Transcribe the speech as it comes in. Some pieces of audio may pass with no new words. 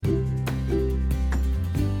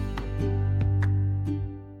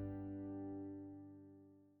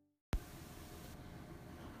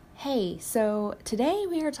Hey, so today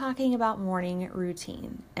we are talking about morning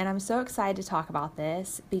routine, and I'm so excited to talk about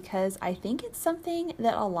this because I think it's something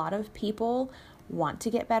that a lot of people want to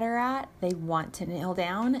get better at. They want to nail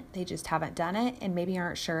down, they just haven't done it and maybe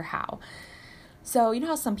aren't sure how. So, you know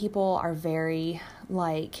how some people are very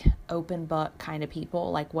open book kind of people,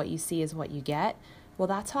 like what you see is what you get? Well,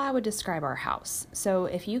 that's how I would describe our house. So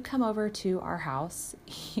if you come over to our house,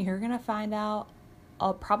 you're going to find out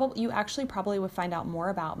you actually probably would find out more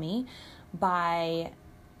about me by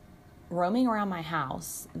roaming around my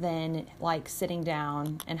house than sitting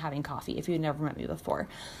down and having coffee if you've never met me before.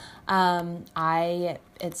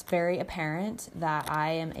 It's very apparent that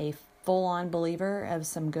I am a full-on believer of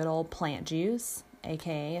some good old plant juice,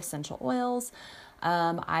 aka essential oils.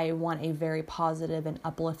 I want a very positive and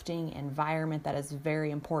uplifting environment that is very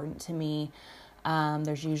important to me.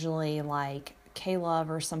 There's usually K-Love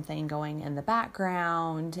or something going in the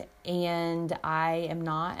background, and I am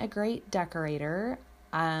not a great decorator.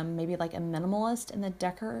 Maybe a minimalist in the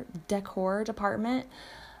decor department.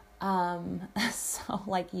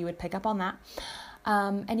 So you would pick up on that.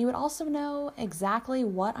 And you would also know exactly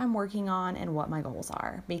what I'm working on and what my goals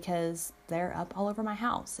are because they're up all over my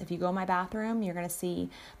house. If you go in my bathroom, you're going to see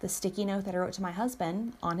the sticky note that I wrote to my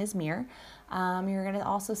husband on his mirror. You're going to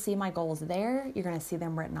also see my goals there. You're going to see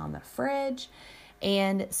them written on the fridge.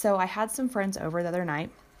 And so I had some friends over the other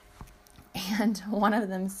night, and one of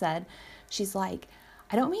them said, she's like,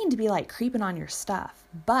 I don't mean to be creeping on your stuff,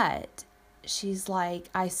 but she's like,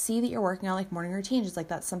 I see that you're working on morning routine. She's like,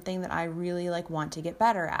 that's something that I really want to get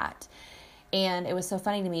better at. And it was so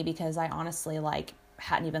funny to me because I honestly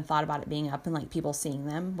hadn't even thought about it being up and people seeing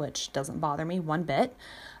them, which doesn't bother me one bit.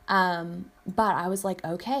 But I was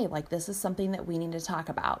okay, this is something that we need to talk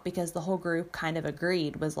about because the whole group kind of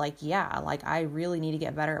agreed was I really need to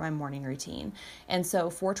get better at my morning routine. And so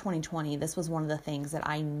for 2020, this was one of the things that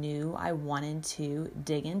I knew I wanted to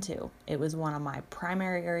dig into. It was one of my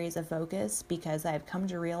primary areas of focus because I've come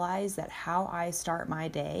to realize that how I start my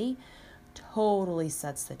day totally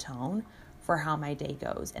sets the tone for how my day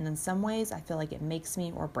goes. And in some ways, I feel like it makes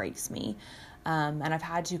me or breaks me. And I've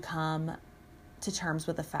had to come to terms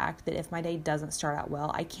with the fact that if my day doesn't start out well,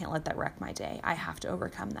 I can't let that wreck my day. I have to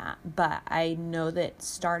overcome that. But I know that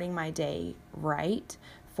starting my day right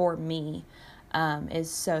for me is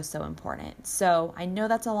so, so important. So I know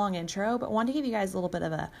that's a long intro, but I wanted to give you guys a little bit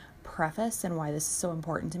of a preface and why this is so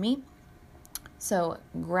important to me. So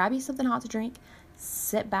grab you something hot to drink,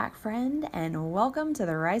 sit back, friend, and welcome to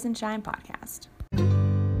the Rise and Shine podcast.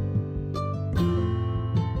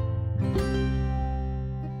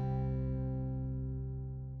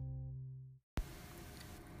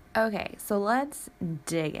 Okay, so let's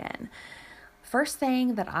dig in. First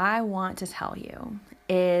thing that I want to tell you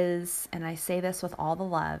is, and I say this with all the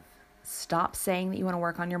love, stop saying that you want to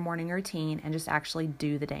work on your morning routine and just actually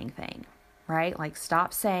do the dang thing, right?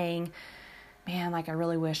 Stop saying, man, I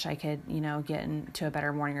really wish I could, get into a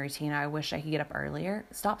better morning routine. I wish I could get up earlier.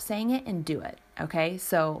 Stop saying it and do it. Okay.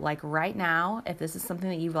 So right now, if this is something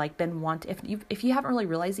that you've if you haven't really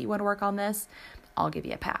realized that you want to work on this, I'll give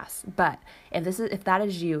you a pass. But if that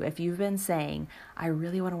is you, if you've been saying, I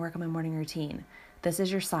really want to work on my morning routine, this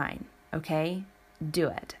is your sign. Okay. Do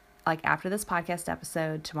it. After this podcast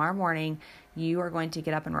episode tomorrow morning, you are going to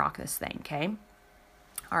get up and rock this thing. Okay.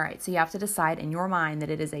 All right. So you have to decide in your mind that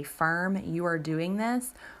it is a firm, you are doing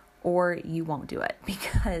this or you won't do it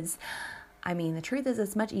because the truth is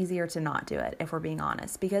it's much easier to not do it if we're being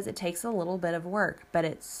honest because it takes a little bit of work, but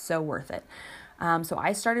it's so worth it. So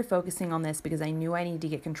I started focusing on this because I knew I needed to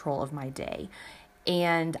get control of my day.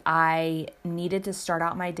 And I needed to start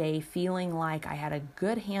out my day feeling like I had a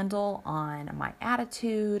good handle on my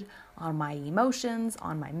attitude, on my emotions,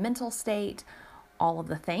 on my mental state, all of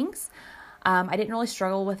the things. I didn't really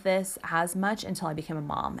struggle with this as much until I became a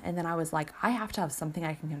mom. And then I was like, I have to have something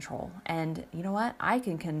I can control. And you know what? I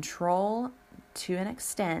can control to an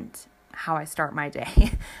extent how I start my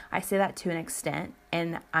day. I say that to an extent,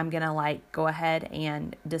 and I'm going to go ahead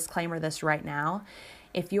and disclaimer this right now.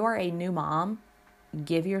 If you're a new mom,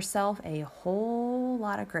 give yourself a whole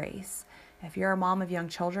lot of grace. If you're a mom of young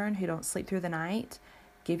children who don't sleep through the night,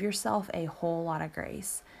 give yourself a whole lot of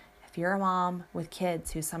grace. If you're a mom with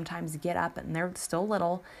kids who sometimes get up and they're still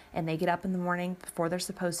little and they get up in the morning before they're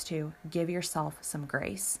supposed to, give yourself some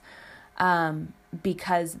grace.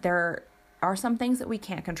 Because there are some things that we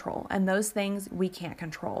can't control, and those things we can't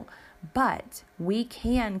control, but we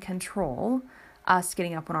can control us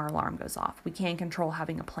getting up when our alarm goes off. We can control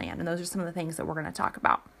having a plan, and those are some of the things that we're going to talk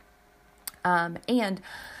about. And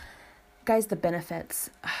guys, the benefits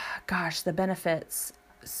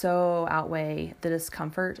so outweigh the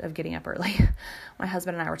discomfort of getting up early. My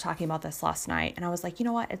husband and I were talking about this last night, and I was like, you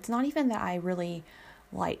know what? It's not even that I really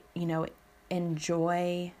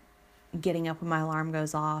enjoy getting up when my alarm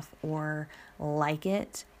goes off or like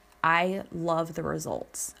it. I love the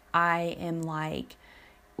results. I am like,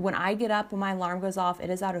 when I get up, when my alarm goes off, it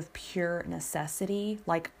is out of pure necessity.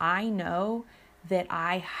 Like, I know that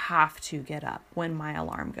I have to get up when my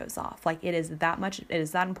alarm goes off. Like, it is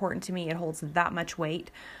that important to me. It holds that much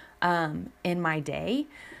weight, in my day.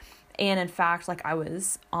 And in fact, like, I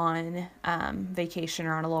was on, vacation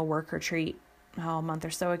or on a little work retreat a month or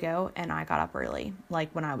so ago, and I got up early, like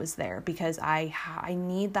when I was there, because I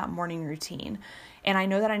need that morning routine. And I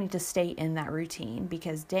know that I need to stay in that routine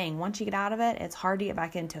because dang, once you get out of it, it's hard to get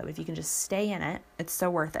back into it. If you can just stay in it, it's so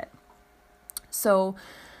worth it. So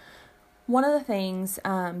one of the things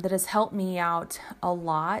that has helped me out a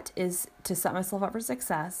lot is to set myself up for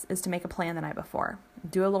success, is to make a plan the night before,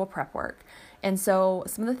 do a little prep work. And so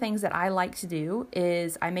some of the things that I like to do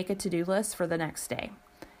is I make a to-do list for the next day.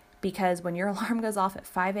 Because when your alarm goes off at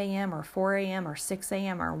 5 a.m. or 4 a.m. or 6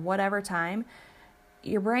 a.m. or whatever time,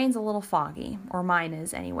 your brain's a little foggy, or mine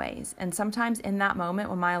is anyways. And sometimes in that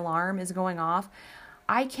moment when my alarm is going off,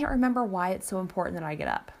 I can't remember why it's so important that I get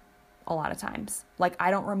up a lot of times. Like,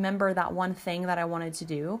 I don't remember that one thing that I wanted to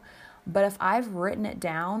do, but if I've written it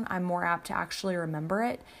down, I'm more apt to actually remember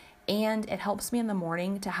it. And it helps me in the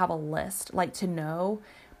morning to have a list, like to know,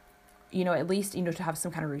 at least, to have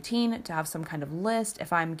some kind of routine, to have some kind of list.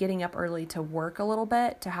 If I'm getting up early to work a little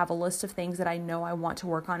bit, to have a list of things that I know I want to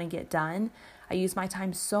work on and get done. I use my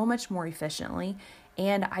time so much more efficiently,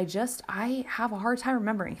 and I have a hard time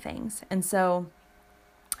remembering things. And so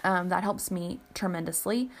that helps me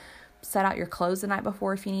tremendously. Set out your clothes the night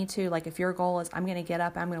before if you need to. Like, if your goal is I'm going to get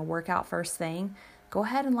up, I'm going to work out first thing, go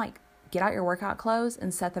ahead and get out your workout clothes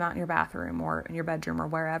and set them out in your bathroom or in your bedroom or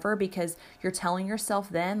wherever, because you're telling yourself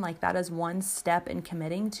then, like, that is one step in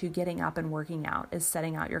committing to getting up and working out, is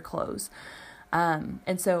setting out your clothes.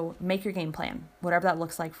 And so make your game plan, whatever that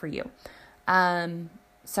looks like for you.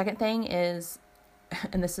 Second thing is,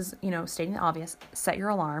 and this is, stating the obvious, set your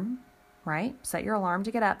alarm, right? Set your alarm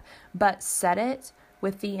to get up, but set it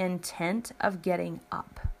with the intent of getting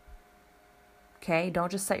up. Okay,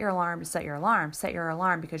 don't just set your alarm to set your alarm. Set your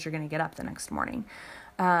alarm because you're going to get up the next morning.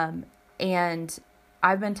 And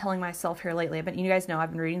I've been telling myself here lately, but you guys know I've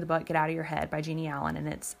been reading the book Get Out of Your Head by Jeannie Allen, and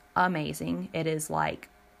it's amazing. It is like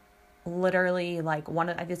literally like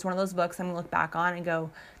it's one of those books I'm going to look back on and go,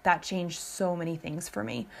 that changed so many things for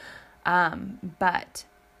me. But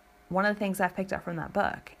one of the things I've picked up from that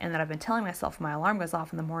book, and that I've been telling myself when my alarm goes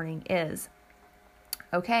off in the morning, is,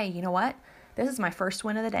 okay, you know what? This is my first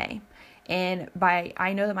win of the day. And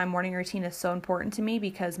I know that my morning routine is so important to me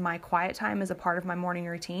because my quiet time is a part of my morning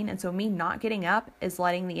routine. And so me not getting up is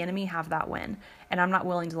letting the enemy have that win. And I'm not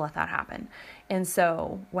willing to let that happen. And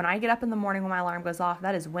so when I get up in the morning when my alarm goes off,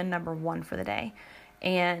 that is win number 1 for the day.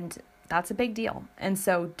 And that's a big deal. And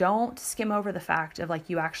so don't skim over the fact of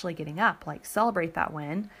you actually getting up, celebrate that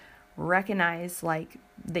win, recognize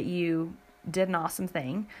that you did an awesome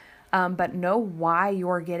thing, but know why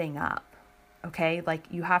you're getting up. Okay,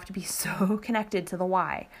 you have to be so connected to the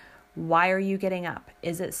why. Why are you getting up?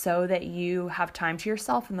 Is it so that you have time to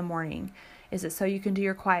yourself in the morning? Is it so you can do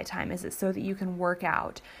your quiet time? Is it so that you can work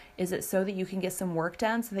out? Is it so that you can get some work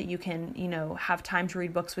done so that you can, have time to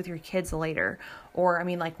read books with your kids later? Or,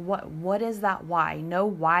 what is that why? Know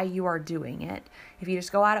why you are doing it. If you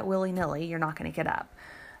just go at it willy-nilly, you're not going to get up.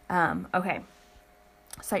 Okay.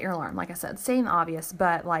 Set your alarm. Like I said, saying the obvious,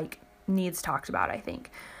 but needs talked about, I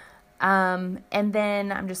think. And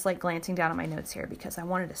then I'm just glancing down at my notes here because I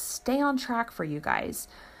wanted to stay on track for you guys.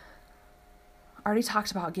 I already talked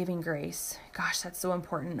about giving grace. Gosh, that's so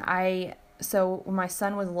important. So when my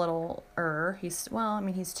son was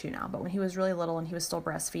he's 2 now, but when he was really little and he was still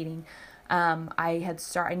breastfeeding,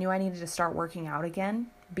 I knew I needed to start working out again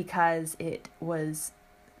because it was,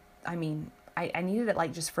 I needed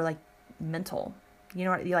it just for mental, you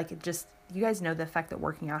guys know the effect that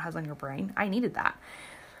working out has on your brain. I needed that.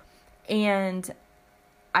 And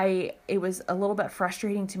it was a little bit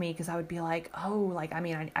frustrating to me because I would be I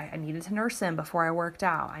needed to nurse him before I worked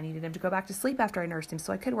out. I needed him to go back to sleep after I nursed him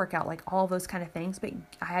so I could work out, all those kind of things. But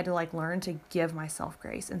I had to learn to give myself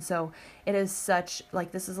grace. And so it is such,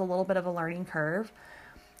 this is a little bit of a learning curve.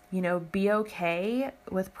 Be okay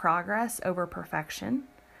with progress over perfection,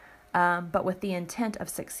 but with the intent of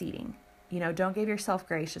succeeding. Don't give yourself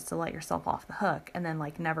grace just to let yourself off the hook and then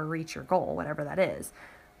never reach your goal, whatever that is.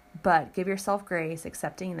 But give yourself grace,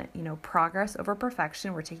 accepting that, progress over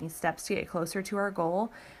perfection. We're taking steps to get closer to our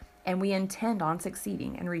goal, and we intend on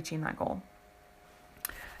succeeding and reaching that goal.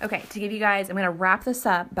 Okay, to give you guys, I'm going to wrap this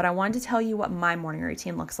up, but I wanted to tell you what my morning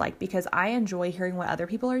routine looks like because I enjoy hearing what other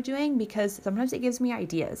people are doing because sometimes it gives me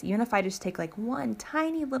ideas. Even if I just take like one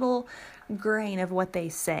tiny little grain of what they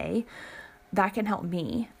say, that can help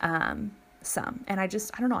me some. And I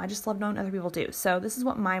don't know, I just love knowing what other people do. So this is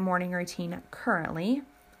what my morning routine currently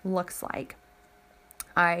looks like.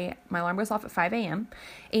 My alarm goes off at 5 a.m.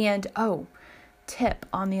 And tip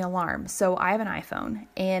on the alarm. So I have an iPhone,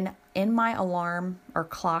 and in my alarm or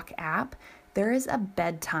clock app, there is a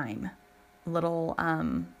bedtime little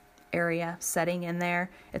area setting in there.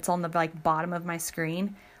 It's on the bottom of my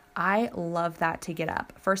screen. I love that to get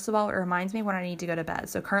up. First of all, it reminds me when I need to go to bed.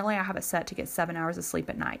 So currently I have it set to get 7 hours of sleep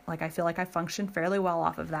at night. I feel like I function fairly well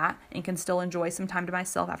off of that and can still enjoy some time to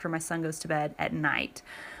myself after my son goes to bed at night.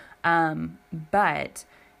 But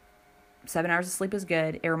 7 hours of sleep is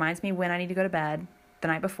good. It reminds me when I need to go to bed the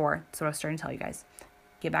night before. That's what I was starting to tell you guys.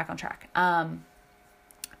 Get back on track.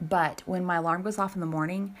 But when my alarm goes off in the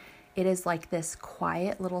morning, it is like this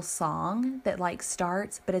quiet little song that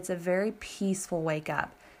starts, but it's a very peaceful wake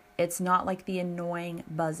up. It's not like the annoying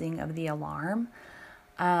buzzing of the alarm,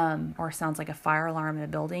 or sounds like a fire alarm in a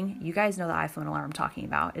building. You guys know the iPhone alarm I'm talking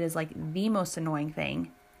about. It is the most annoying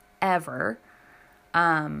thing ever.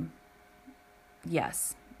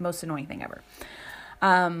 Yes, most annoying thing ever.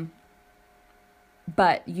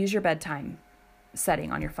 But use your bedtime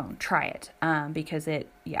setting on your phone. Try it, because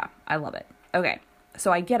I love it. Okay,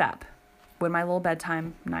 so I get up when my little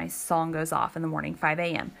bedtime nice song goes off in the morning, 5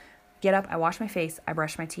 a.m. Get up, I wash my face, I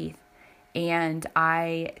brush my teeth, and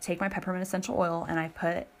I take my peppermint essential oil and I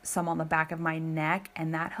put some on the back of my neck,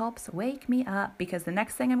 and that helps wake me up because the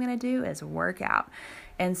next thing I'm going to do is work out.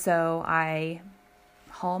 And so I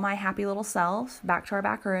haul my happy little self back to our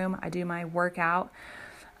back room. I do my workout.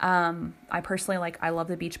 I personally I love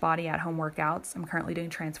the Beachbody at home workouts. I'm currently doing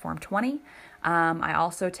Transform 20. I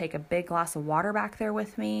also take a big glass of water back there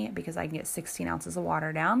with me because I can get 16 ounces of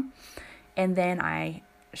water down. And then I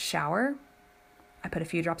shower. I put a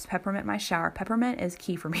few drops of peppermint in my shower. Peppermint is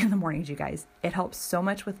key for me in the mornings, you guys. It helps so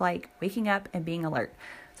much with waking up and being alert.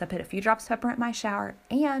 So I put a few drops of peppermint in my shower,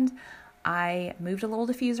 and I moved a little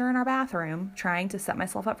diffuser in our bathroom, trying to set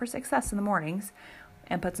myself up for success in the mornings,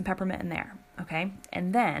 and put some peppermint in there. Okay.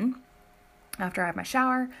 And then after I have my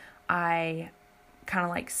shower, I kind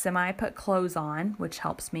of semi put clothes on, which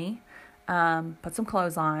helps me. Put some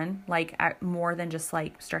clothes on, more than just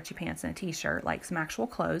stretchy pants and a t-shirt, some actual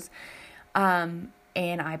clothes. And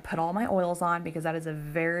I put all my oils on because that is a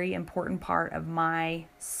very important part of my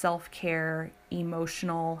self-care,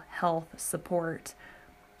 emotional health support,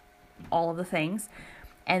 all of the things.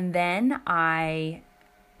 And then I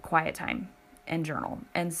quiet time and journal.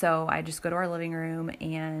 And so I just go to our living room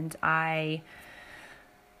and I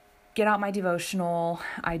get out my devotional.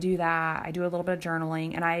 I do that. I do a little bit of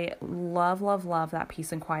journaling, and I love, love, love that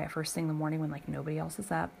peace and quiet first thing in the morning when nobody else is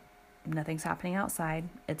up. Nothing's happening outside.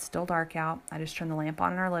 It's still dark out. I just turn the lamp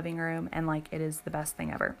on in our living room, and it is the best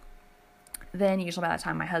thing ever. Then usually by that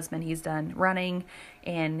time, my husband, he's done running,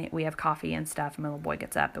 and we have coffee and stuff, and my little boy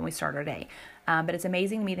gets up and we start our day. But it's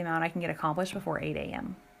amazing to me the amount I can get accomplished before 8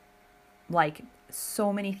 a.m.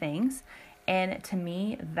 So many things. And to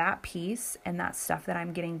me, that piece and that stuff that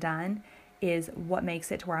I'm getting done is what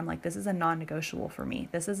makes it to where I'm this is a non-negotiable for me.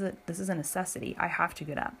 This is a necessity. I have to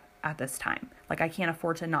get up at this time. I can't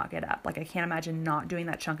afford to not get up. I can't imagine not doing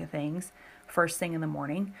that chunk of things first thing in the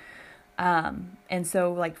morning. And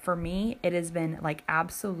so for me, it has been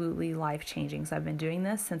absolutely life-changing. So I've been doing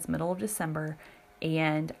this since middle of December,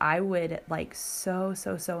 and I would so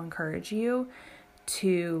encourage you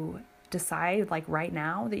to decide right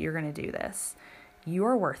now that you're going to do this. You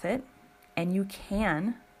are worth it, and you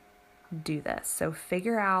can do this. So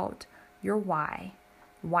figure out your why.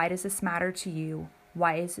 Why does this matter to you?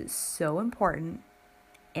 Why is it so important?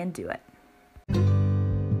 And do it.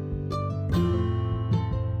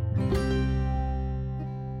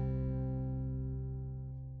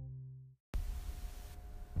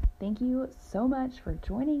 Thank you so much for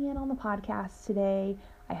joining in on the podcast today.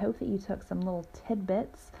 I hope that you took some little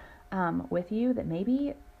tidbits with you that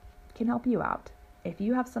maybe can help you out. If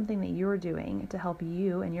you have something that you're doing to help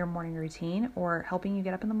you in your morning routine or helping you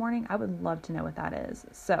get up in the morning, I would love to know what that is.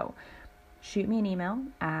 So shoot me an email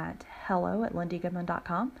at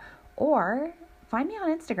hello@lindygoodman.com or find me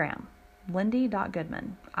on Instagram,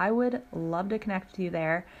 lindy.goodman. I would love to connect with you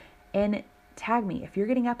there, and tag me. If you're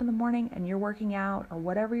getting up in the morning and you're working out or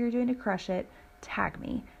whatever you're doing to crush it, tag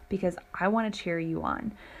me because I want to cheer you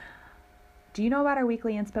on. Do you know about our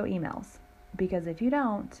weekly inspo emails? Because if you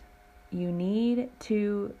don't, you need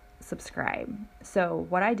to subscribe. So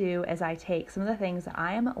what I do is I take some of the things that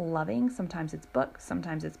I am loving. Sometimes it's books,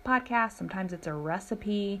 sometimes it's podcasts, sometimes it's a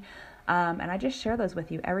recipe. And I just share those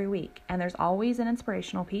with you every week. And there's always an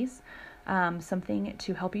inspirational piece, something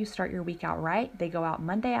to help you start your week out right. They go out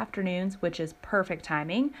Monday afternoons, which is perfect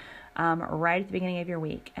timing, right at the beginning of your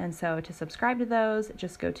week. And so to subscribe to those,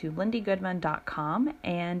 just go to lindygoodman.com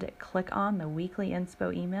and click on the weekly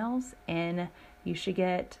inspo emails, and you should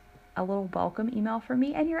get a little welcome email from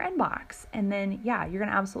me in your inbox. And then, yeah, you're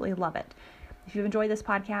going to absolutely love it. If you've enjoyed this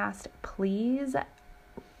podcast, please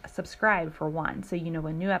subscribe for one, so you know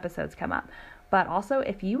when new episodes come up. But also,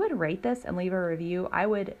 if you would rate this and leave a review, I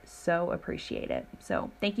would so appreciate it. So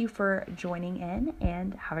thank you for joining in,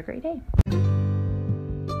 and have a great day.